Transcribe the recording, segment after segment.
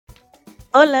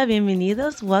Hola,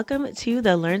 bienvenidos. Welcome to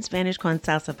the Learn Spanish con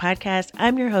Salsa podcast.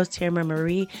 I'm your host, Tamara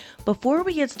Marie. Before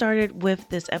we get started with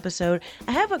this episode,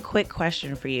 I have a quick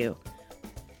question for you.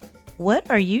 What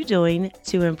are you doing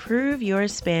to improve your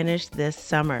Spanish this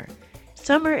summer?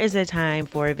 Summer is a time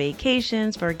for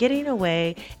vacations, for getting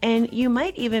away, and you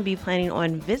might even be planning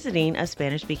on visiting a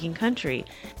Spanish-speaking country.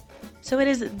 So it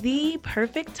is the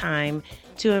perfect time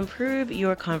to improve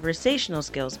your conversational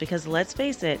skills because let's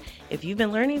face it, if you've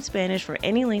been learning Spanish for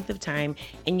any length of time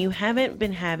and you haven't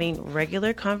been having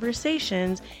regular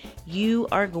conversations, you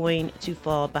are going to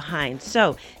fall behind.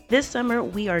 So this summer,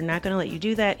 we are not going to let you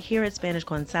do that. Here at Spanish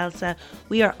con Salsa,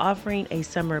 we are offering a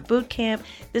summer boot camp.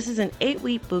 This is an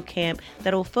 8-week boot camp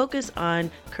that will focus on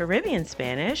Caribbean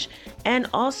Spanish and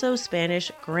also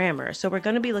Spanish grammar. So we're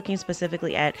going to be looking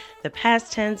specifically at the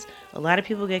past tense. A lot of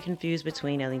people get confused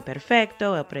between el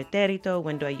imperfecto, el pretérito,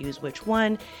 when do I use which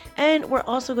one? And we're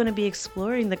also going to be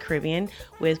exploring the Caribbean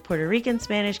with Puerto Rican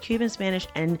Spanish, Cuban Spanish,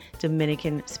 and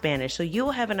Dominican Spanish. So you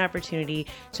will have an opportunity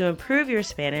to improve your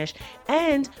Spanish,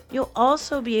 and you'll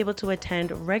also be able to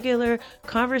attend regular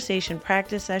conversation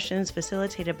practice sessions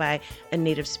facilitated by a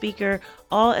native speaker,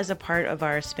 all as a part of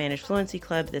our Spanish Fluency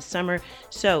Club this summer.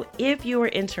 So if you are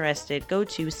interested, go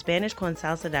to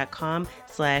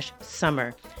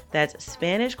SpanishConSalsa.com/summer. That's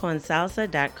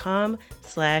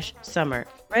SpanishConSalsa.com/summer.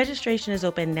 Registration is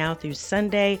open now through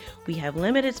Sunday. We have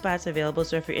limited spots available,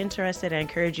 so if you're interested, I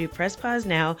encourage you press pause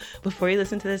now before you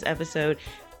listen to this episode.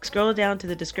 Scroll down to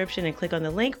the description and click on the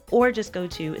link, or just go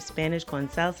to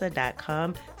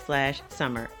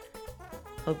SpanishConSalsa.com/summer.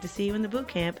 Hope to see you in the boot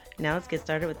camp. Now let's get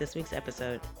started with this week's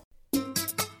episode.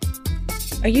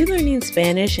 Are you learning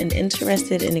Spanish and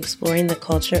interested in exploring the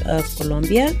culture of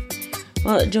Colombia?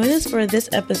 Well, join us for this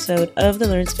episode of the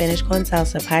Learn Spanish con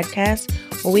Salsa podcast,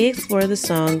 where we explore the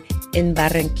song En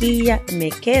Barranquilla Me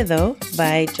Quedo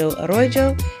by Joe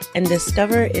Arroyo and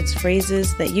discover its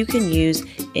phrases that you can use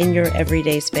in your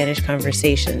everyday Spanish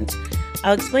conversations.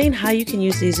 I'll explain how you can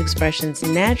use these expressions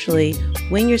naturally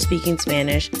when you're speaking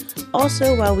Spanish,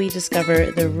 also while we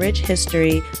discover the rich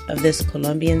history of this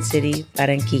Colombian city,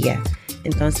 Barranquilla.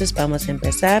 Entonces vamos a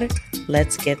empezar.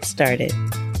 Let's get started.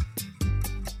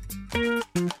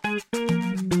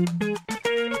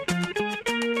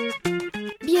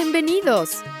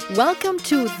 Bienvenidos! Welcome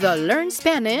to the Learn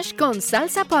Spanish con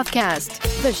Salsa podcast,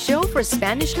 the show for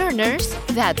Spanish learners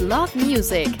that love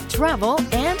music, travel,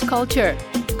 and culture.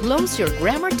 Close your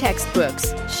grammar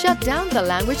textbooks, shut down the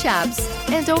language apps,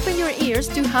 and open your ears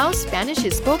to how Spanish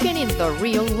is spoken in the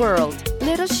real world.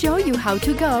 Let us show you how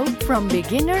to go from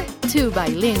beginner to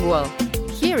bilingual.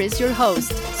 Here is your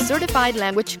host, certified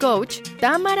language coach,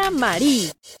 Tamara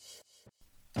Marie.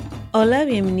 Hola,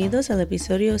 bienvenidos al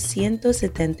episodio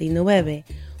 179.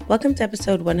 Welcome to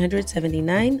episode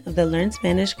 179 of the Learn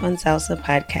Spanish con Salsa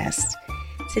podcast.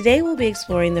 Today we'll be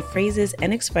exploring the phrases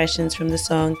and expressions from the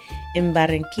song En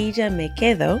Barranquilla Me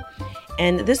Quedo.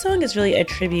 And this song is really a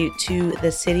tribute to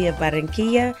the city of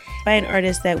Barranquilla by an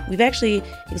artist that we've actually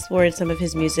explored some of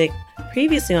his music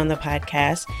previously on the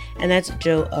podcast, and that's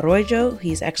Joe Arroyo.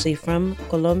 He's actually from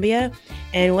Colombia,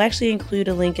 and we'll actually include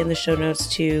a link in the show notes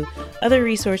to other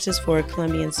resources for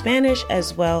Colombian Spanish,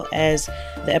 as well as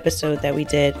the episode that we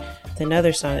did with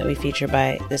another song that we feature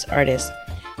by this artist.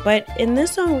 But in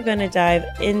this song, we're going to dive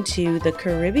into the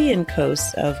Caribbean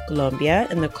coast of Colombia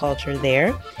and the culture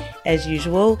there. As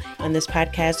usual, on this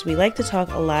podcast, we like to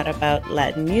talk a lot about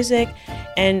Latin music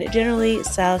and generally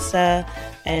salsa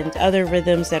and other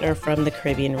rhythms that are from the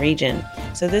Caribbean region.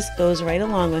 So this goes right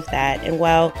along with that. And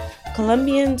while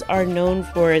Colombians are known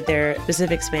for their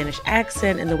specific Spanish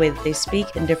accent and the way that they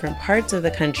speak in different parts of the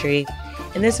country,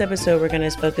 in this episode, we're going to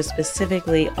focus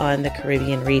specifically on the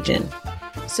Caribbean region.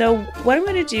 So what I'm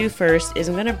going to do first is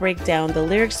I'm going to break down the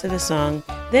lyrics to the song,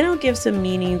 then I'll give some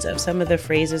meanings of some of the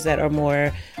phrases that are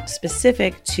more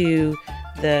specific to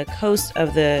the coast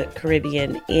of the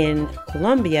Caribbean in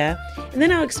Colombia, and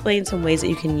then I'll explain some ways that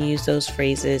you can use those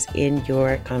phrases in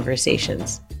your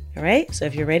conversations. All right, so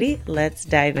if you're ready, let's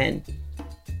dive in.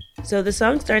 So the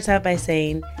song starts out by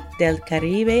saying, Del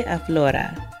Caribe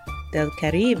aflora, Del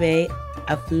Caribe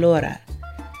aflora.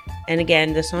 And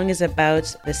again, the song is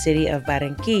about the city of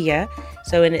Barranquilla.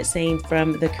 So in it saying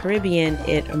from the Caribbean,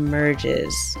 it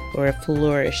emerges or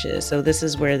flourishes. So this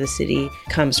is where the city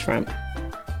comes from.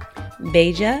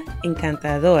 Bella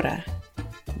encantadora.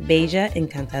 Bella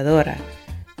encantadora.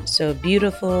 So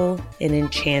beautiful and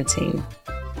enchanting.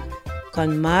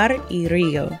 Con mar y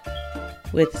río.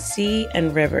 With sea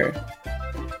and river.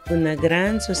 Una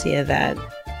gran sociedad.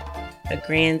 A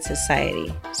grand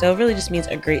society. So it really just means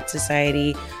a great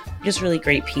society. Just really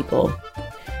great people.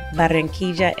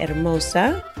 Barranquilla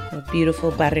hermosa,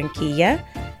 beautiful Barranquilla.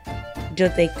 Yo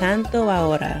te canto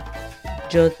ahora.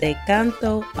 Yo te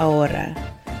canto ahora.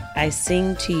 I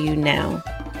sing to you now.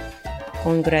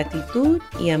 Con gratitud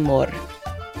y amor.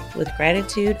 With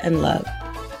gratitude and love.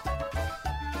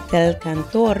 Del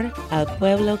cantor al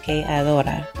pueblo que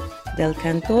adora. Del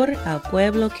cantor al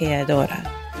pueblo que adora.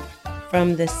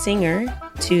 From the singer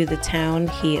to the town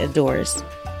he adores.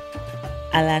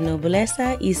 A la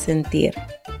nobleza y sentir.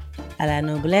 A la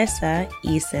nobleza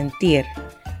y sentir.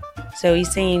 So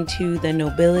he's saying to the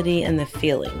nobility and the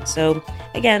feeling. So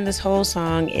again, this whole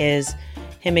song is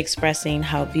him expressing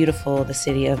how beautiful the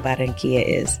city of Barranquilla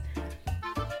is.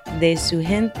 De su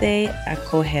gente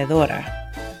acogedora.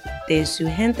 De su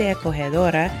gente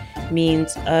acogedora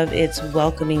means of its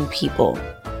welcoming people.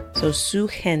 So su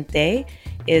gente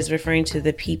is referring to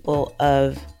the people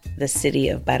of the city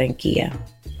of Barranquilla.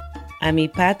 A mi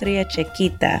patria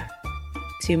chiquita,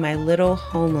 to my little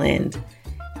homeland,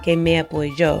 que me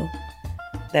apoyó,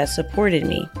 that supported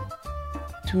me.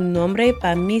 Tu nombre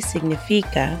pa mí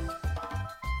significa,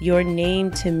 your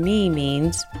name to me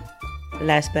means,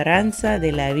 la esperanza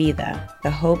de la vida,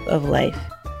 the hope of life.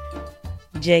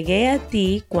 Llegué a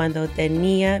ti cuando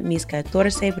tenía mis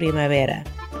 14 primavera.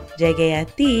 Llegué a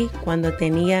ti cuando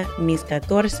tenía mis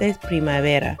 14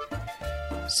 primavera.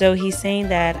 So he's saying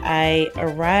that I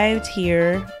arrived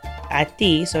here at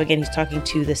ti. So again, he's talking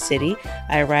to the city.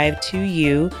 I arrived to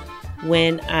you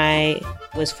when I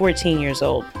was 14 years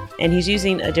old. And he's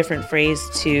using a different phrase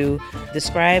to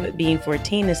describe being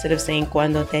 14. Instead of saying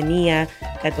cuando tenía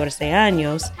 14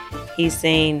 años, he's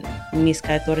saying mis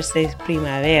 14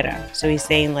 primavera. So he's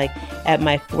saying like at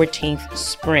my 14th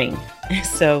spring.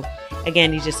 So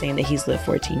again, he's just saying that he's lived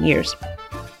 14 years.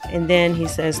 And then he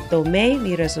says, tomé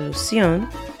mi resolución.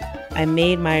 I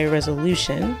made my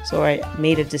resolution. So I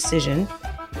made a decision.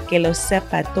 Que lo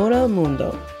sepa todo el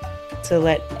mundo. To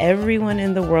let everyone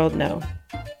in the world know.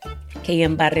 Que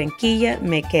en Barranquilla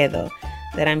me quedo.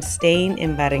 That I'm staying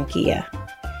in Barranquilla.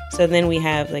 So then we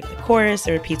have like the chorus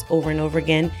that repeats over and over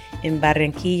again. En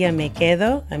Barranquilla me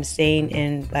quedo. I'm staying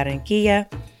in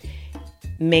Barranquilla.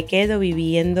 Me quedo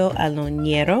viviendo a lo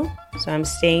ñero. So I'm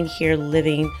staying here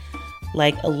living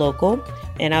like a local.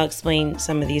 And I'll explain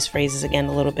some of these phrases again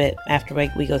a little bit after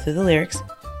we go through the lyrics.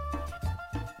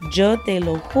 Yo te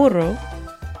lo juro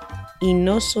y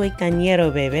no soy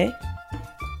cañero, bebé.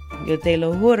 Yo te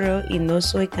lo juro y no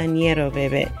soy cañero,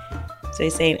 bebé. So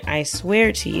he's saying, I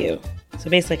swear to you. So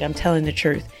basically, I'm telling the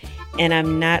truth. And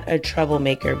I'm not a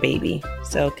troublemaker, baby.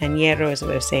 So cañero is a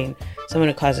way of saying someone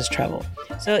who causes trouble.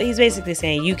 So he's basically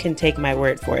saying, you can take my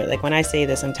word for it. Like when I say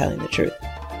this, I'm telling the truth.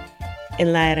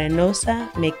 En la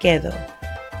arenosa me quedo.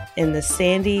 In the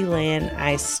sandy land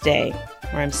I stay.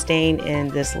 Or I'm staying in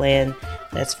this land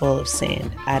that's full of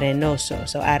sand. Arenoso.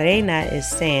 So arena is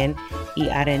sand. Y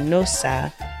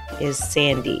arenosa is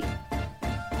sandy.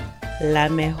 La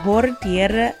mejor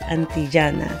tierra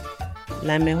antillana.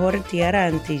 La mejor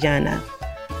tierra antillana.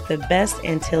 The best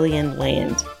Antillean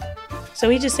land. So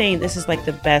he's just saying this is like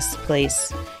the best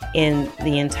place in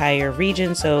the entire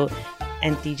region. So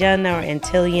Antillana or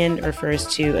Antillean refers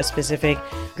to a specific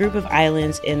group of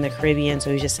islands in the Caribbean.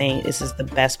 So he's just saying this is the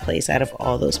best place out of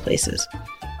all those places.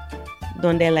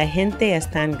 Donde la gente es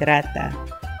tan grata.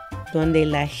 Donde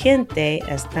la gente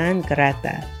es tan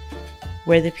grata.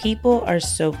 Where the people are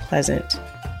so pleasant.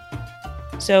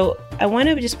 So I want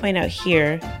to just point out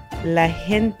here, la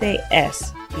gente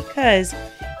es, because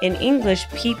in English,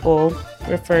 people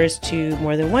refers to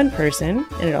more than one person,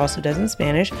 and it also does in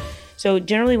Spanish. So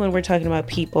generally when we're talking about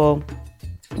people,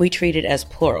 we treat it as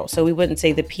plural. So we wouldn't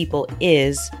say the people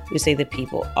is, we say the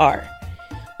people are.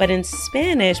 But in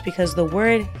Spanish, because the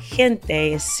word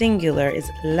gente is singular, is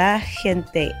la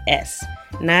gente es,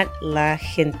 not la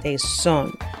gente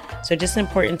son. So just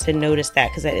important to notice that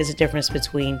because that is a difference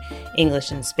between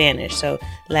English and Spanish. So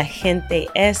la gente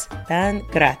es tan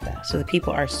grata. So the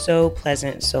people are so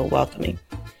pleasant, so welcoming.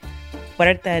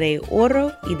 Puerta de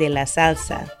oro y de la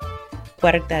salsa.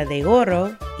 Puerta de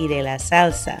oro y de la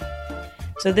salsa.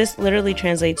 So this literally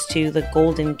translates to the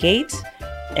Golden Gate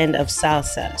and of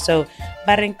salsa. So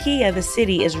Barranquilla, the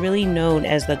city, is really known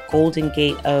as the Golden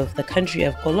Gate of the country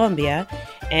of Colombia.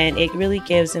 And it really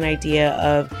gives an idea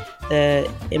of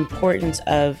the importance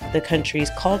of the country's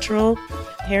cultural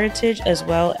heritage as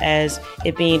well as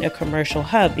it being a commercial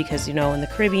hub because, you know, in the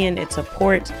Caribbean, it's a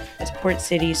port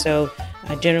city. So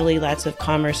generally lots of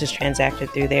commerce is transacted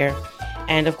through there.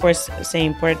 And of course,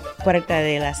 saying Puerta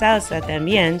de la Salsa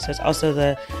también, so it's also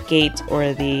the gate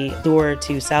or the door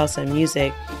to salsa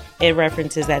music. It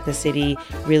references that the city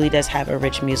really does have a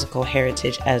rich musical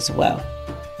heritage as well.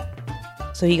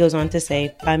 So he goes on to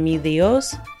say, Pa mi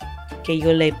Dios, que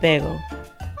yo le pego.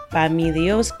 Pa mi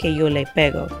Dios que yo le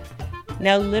pego.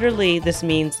 Now, literally, this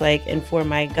means like, and for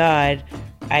my God,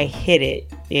 I hit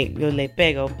it. Yo le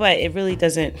pego. But it really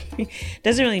doesn't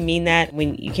really mean that.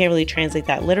 When you can't really translate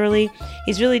that literally.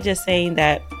 He's really just saying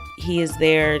that he is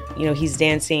there, he's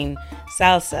dancing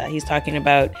salsa. He's talking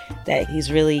about that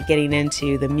he's really getting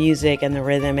into the music and the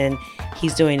rhythm, and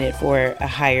he's doing it for a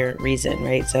higher reason,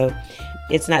 right? So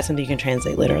it's not something you can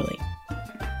translate literally.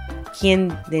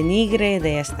 Quien denigre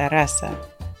de esta raza.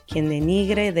 Quien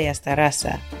denigre de esta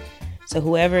raza. So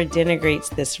whoever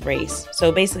denigrates this race.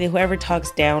 So basically whoever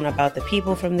talks down about the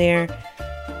people from there.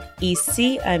 Y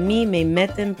si a mí me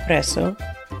meten preso.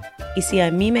 Y si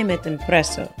a mí me meten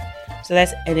preso. So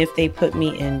that's, and if they put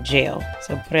me in jail.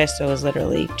 So preso is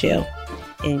literally jail.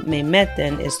 And me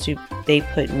meten is to, they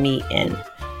put me in.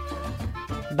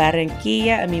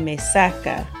 Barranquilla a mí me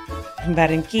saca.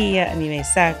 Barranquilla a mí me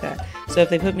saca. So if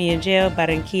they put me in jail,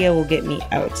 Barranquilla will get me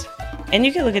out. And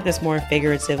you can look at this more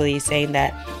figuratively, saying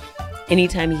that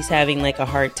anytime he's having like a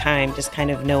hard time, just kind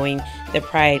of knowing the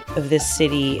pride of this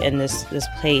city and this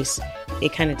place,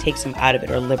 it kind of takes him out of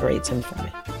it or liberates him from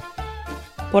it.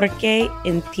 Porque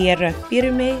en tierra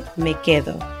firme me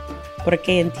quedo. Porque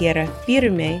en tierra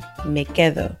firme me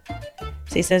quedo.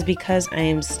 So he says, because I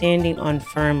am standing on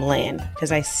firm land,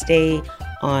 because I stay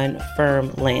on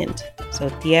firm land. So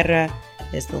tierra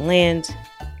is the land.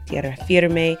 Tierra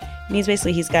firme means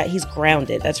basically he's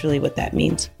grounded. That's really what that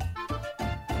means.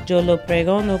 Yo lo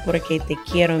pregono porque te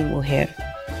quiero, mujer.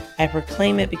 I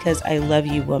proclaim it because I love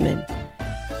you, woman.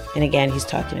 And again, he's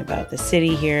talking about the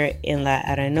city here. En la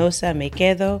arenosa me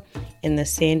quedo. In the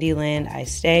sandy land I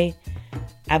stay.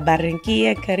 A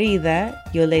Barranquilla querida,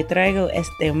 yo le traigo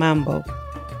este mambo.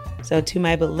 So to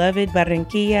my beloved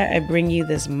Barranquilla, I bring you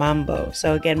this mambo.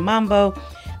 So again, mambo,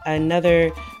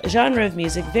 another genre of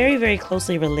music, very, very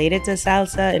closely related to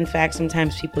salsa. In fact,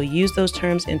 sometimes people use those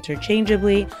terms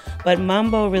interchangeably, but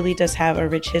mambo really does have a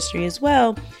rich history as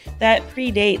well that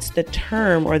predates the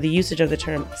term or the usage of the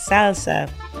term salsa.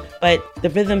 But the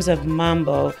rhythms of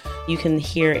mambo you can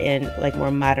hear in like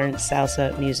more modern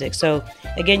salsa music. So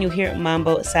again, you hear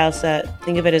mambo, salsa,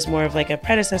 think of it as more of like a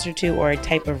predecessor to or a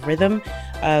type of rhythm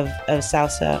of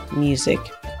salsa music.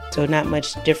 So not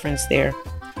much difference there.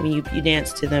 I mean, you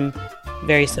dance to them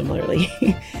very similarly.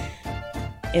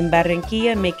 En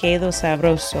Barranquilla me quedo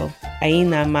sabroso, ahí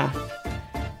nada más.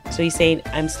 So he's saying,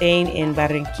 I'm staying in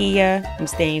Barranquilla, I'm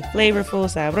staying flavorful,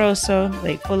 sabroso,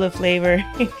 like full of flavor.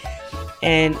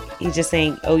 And he's just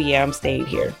saying, oh yeah, I'm staying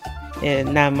here.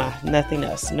 And nada más, nothing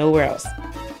else, nowhere else.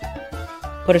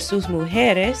 Por sus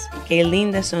mujeres, que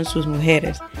lindas son sus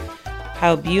mujeres.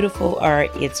 How beautiful are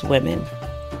its women.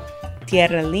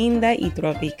 Tierra linda y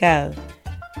tropical.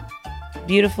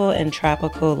 Beautiful and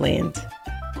tropical land.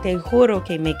 Te juro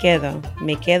que me quedo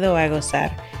a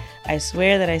gozar. I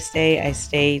swear that I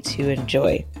stay to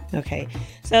enjoy. Okay,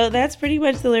 so that's pretty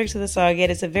much the lyrics of the song. Again,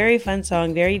 it's a very fun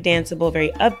song, very danceable,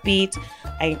 very upbeat.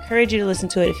 I encourage you to listen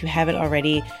to it if you haven't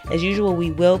already. As usual,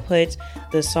 we will put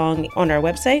the song on our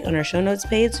website, on our show notes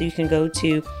page, so you can go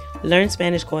to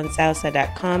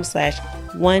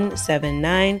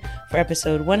learnspanishconsalsa.com/179 for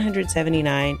episode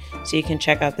 179, so you can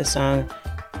check out the song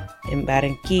En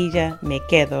Barranquilla Me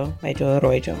Quedo by Joe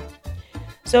Arroyo.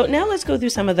 So now let's go through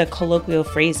some of the colloquial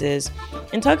phrases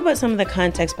and talk about some of the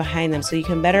context behind them so you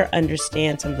can better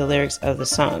understand some of the lyrics of the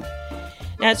song.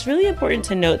 Now, it's really important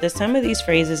to note that some of these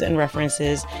phrases and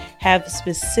references have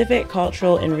specific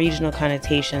cultural and regional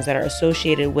connotations that are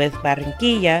associated with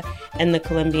Barranquilla and the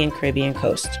Colombian Caribbean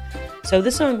coast. So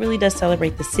this song really does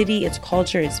celebrate the city, its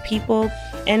culture, its people,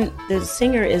 and the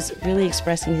singer is really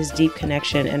expressing his deep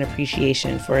connection and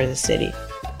appreciation for the city.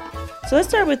 So let's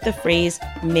start with the phrase,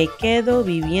 me quedo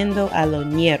viviendo a lo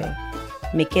ñero.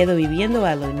 Me quedo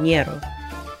viviendo a lo ñero.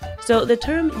 So the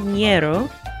term ñero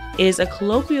is a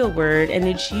colloquial word, and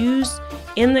it's used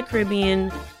in the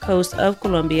Caribbean coast of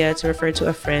Colombia to refer to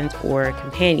a friend or a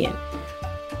companion.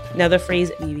 Now, the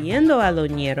phrase viviendo a lo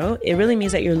ñero, it really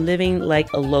means that you're living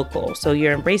like a local. So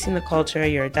you're embracing the culture,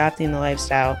 you're adopting the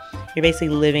lifestyle, you're basically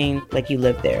living like you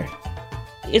live there.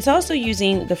 It's also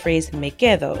using the phrase me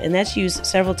quedo, and that's used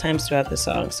several times throughout the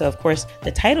song. So, of course,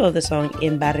 the title of the song,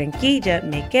 En Barranquilla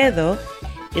Me Quedo,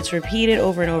 it's repeated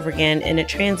over and over again, and it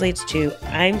translates to,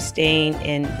 I'm staying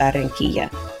in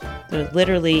Barranquilla. So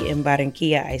literally, in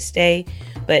Barranquilla, I stay,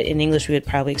 but in English, we would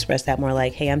probably express that more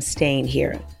like, hey, I'm staying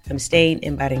here. I'm staying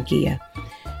in Barranquilla.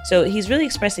 So he's really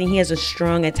expressing he has a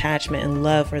strong attachment and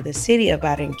love for the city of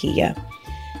Barranquilla.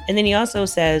 And then he also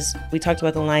says, we talked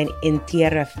about the line, en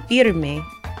tierra firme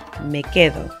me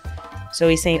quedo. So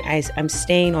he's saying, I'm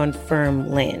staying on firm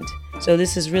land. So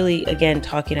this is really, again,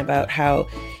 talking about how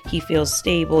he feels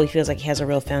stable. He feels like he has a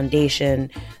real foundation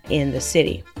in the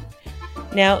city.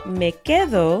 Now, me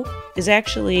quedo is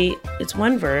actually, it's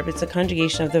one verb. It's a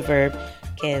conjugation of the verb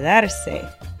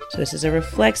quedarse. So this is a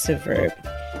reflexive verb.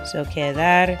 So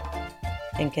quedar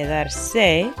and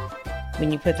quedarse,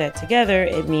 when you put that together,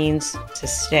 it means to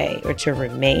stay or to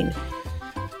remain.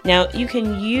 Now, you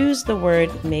can use the word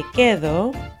me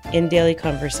quedo in daily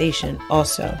conversation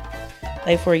also.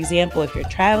 Like, for example, if you're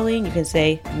traveling, you can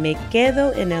say, me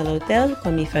quedo en el hotel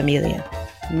con mi familia.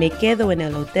 Me quedo en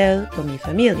el hotel con mi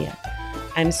familia.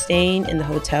 I'm staying in the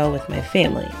hotel with my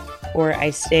family. Or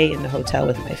I stay in the hotel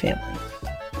with my family.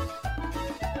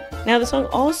 Now, the song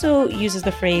also uses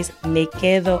the phrase me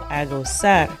quedo a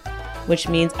gozar, which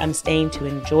means I'm staying to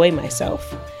enjoy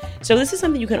myself. So this is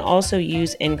something you can also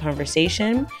use in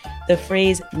conversation. The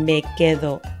phrase me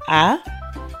quedo a,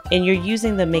 and you're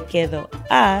using the me quedo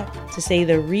a to say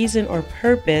the reason or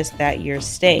purpose that you're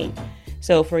staying.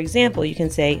 So, for example, you can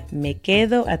say me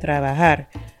quedo a trabajar.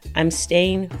 I'm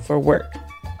staying for work.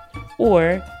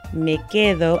 Or me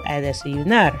quedo a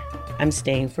desayunar. I'm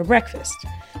staying for breakfast.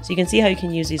 So you can see how you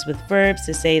can use these with verbs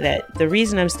to say that the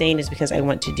reason I'm staying is because I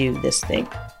want to do this thing.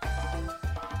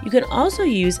 You can also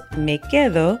use me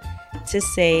quedo to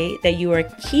say that you are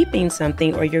keeping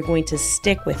something or you're going to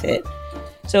stick with it.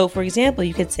 So, for example,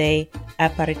 you could say, a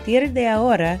partir de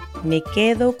ahora me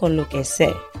quedo con lo que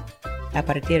sé. A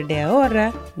partir de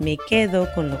ahora me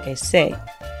quedo con lo que sé.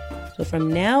 So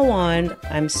from now on,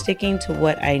 I'm sticking to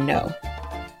what I know.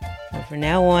 Or from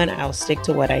now on, I'll stick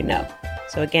to what I know.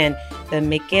 So again, the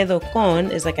me quedo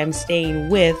con is like I'm staying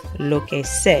with lo que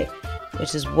sé,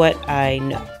 which is what I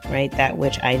know, right? That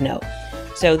which I know.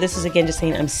 So this is again just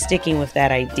saying I'm sticking with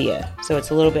that idea. So it's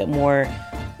a little bit more,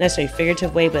 not necessarily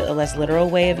figurative way, but a less literal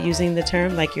way of using the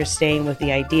term, like you're staying with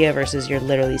the idea versus you're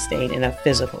literally staying in a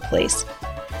physical place.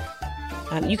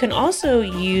 You can also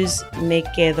use me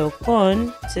quedo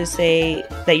con to say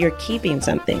that you're keeping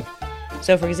something.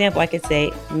 So for example, I could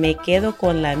say, me quedo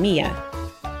con la mía.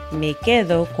 Me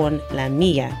quedo con la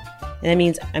mía. And that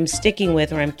means I'm sticking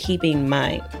with or I'm keeping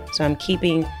mine. So I'm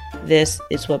keeping this,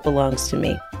 it's what belongs to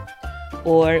me.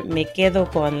 Or me quedo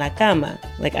con la cama,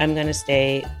 like I'm going to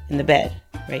stay in the bed,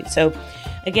 right? So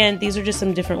again, these are just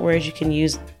some different words you can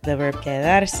use the verb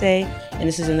quedarse, and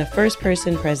this is in the first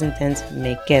person present tense,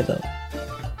 me quedo.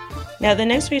 Now, the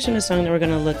next phrase from the song that we're going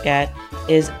to look at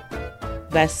is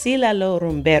vacílalo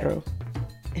rumbero.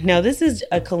 Now, this is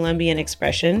a Colombian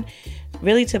expression,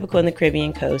 really typical in the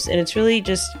Caribbean coast, and it's really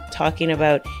just talking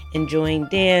about enjoying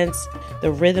dance,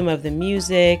 the rhythm of the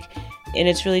music, and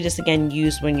it's really just, again,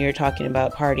 used when you're talking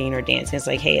about partying or dancing. It's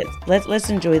like, hey, let's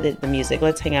enjoy the music.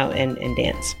 Let's hang out and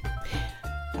dance.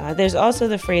 There's also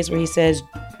the phrase where he says,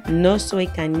 no soy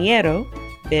cañero,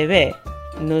 bebé.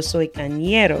 No soy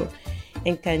cañero.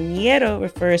 And cañero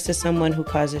refers to someone who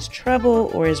causes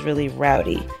trouble or is really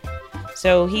rowdy.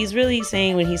 So he's really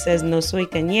saying when he says no soy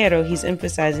cañero, he's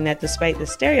emphasizing that despite the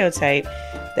stereotype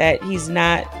that he's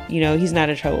not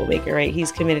a troublemaker, right?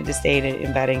 He's committed to staying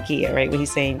in Barranquilla, right? When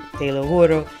he's saying te lo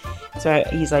juro. So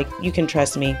he's like, you can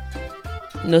trust me.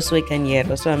 No soy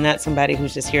cañero. So I'm not somebody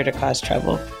who's just here to cause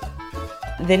trouble.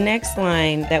 The next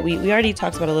line that we already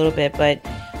talked about a little bit, but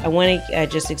I want to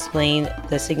just explain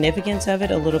the significance of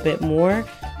it a little bit more.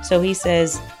 So he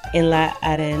says, en la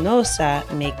arenosa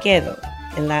me quedo.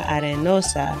 En la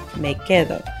arenosa me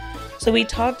quedo. So we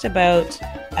talked about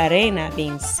arena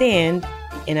being sand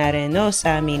and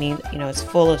arenosa meaning, it's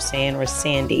full of sand or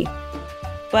sandy.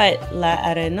 But La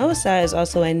Arenosa is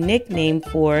also a nickname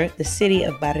for the city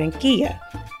of Barranquilla.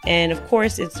 And of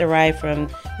course, it's derived from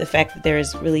the fact that there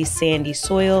is really sandy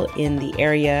soil in the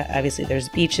area. Obviously, there's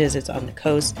beaches, it's on the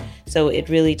coast. So it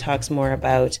really talks more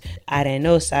about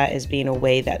Arenosa as being a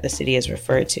way that the city is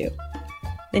referred to.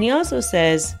 Then he also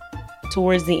says,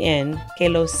 towards the end, que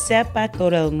lo sepa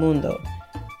todo el mundo.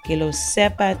 Que lo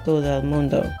sepa todo el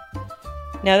mundo.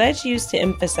 Now that's used to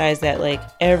emphasize that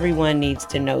everyone needs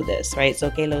to know this, right?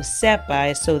 So que lo sepa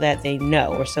is so that they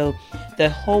know, or so the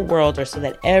whole world, or so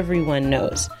that everyone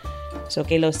knows. So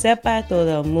que lo sepa todo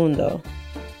el mundo.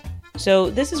 So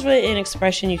this is really an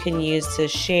expression you can use to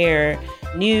share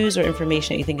news or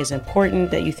information that you think is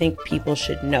important, that you think people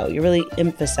should know. You're really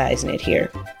emphasizing it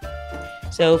here.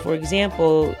 So for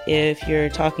example, if you're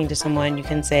talking to someone, you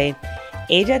can say,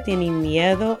 ella tiene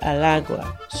miedo al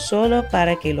agua, solo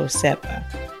para que lo sepa.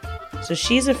 So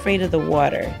she's afraid of the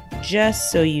water,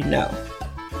 just so you know.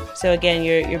 So again,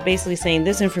 you're basically saying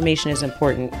this information is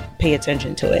important, pay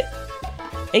attention to it.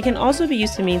 It can also be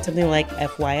used to mean something like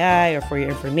FYI, or for your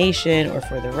information, or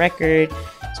for the record.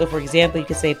 So for example, you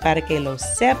could say, para que lo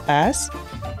sepas,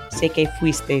 sé que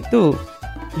fuiste tú.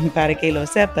 Para que lo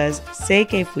sepas, sé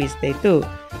que fuiste tú.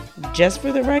 Just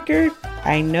for the record,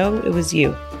 I know it was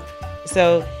you.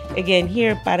 So again,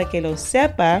 here, para que lo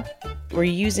sepa, we're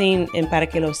using, in para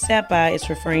que lo sepa, it's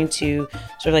referring to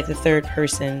sort of like the third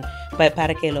person, but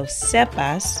para que lo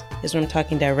sepas is when I'm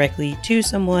talking directly to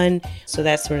someone. So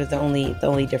that's sort of the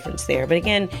only difference there. But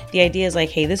again, the idea is like,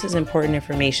 hey, this is important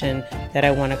information that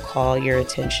I want to call your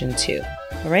attention to.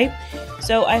 All right.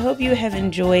 So I hope you have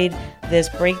enjoyed this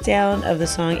breakdown of the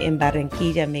song En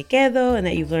Barranquilla Me Quedo, and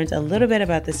that you've learned a little bit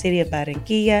about the city of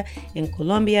Barranquilla in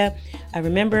Colombia.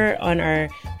 Remember, on our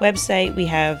website, we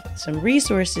have some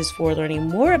resources for learning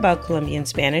more about Colombian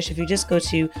Spanish. If you just go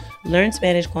to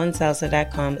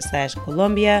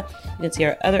learnspanishconsalsa.com/Colombia, you can see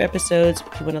our other episodes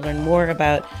if you want to learn more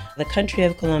about the country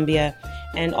of Colombia.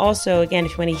 And also, again,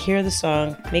 if you want to hear the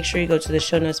song, make sure you go to the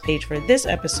show notes page for this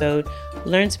episode,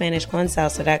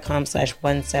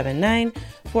 learnspanishconsalsa.com/179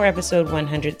 for episode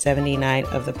 179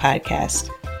 of the podcast.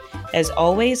 As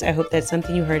always, I hope that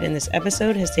something you heard in this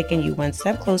episode has taken you one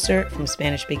step closer from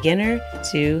Spanish beginner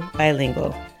to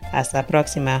bilingual. Hasta la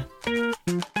próxima.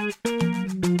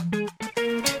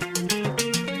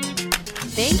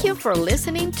 Thank you for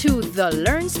listening to the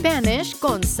Learn Spanish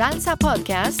con Salsa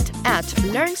podcast at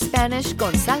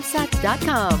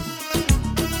learnspanishconsalsa.com.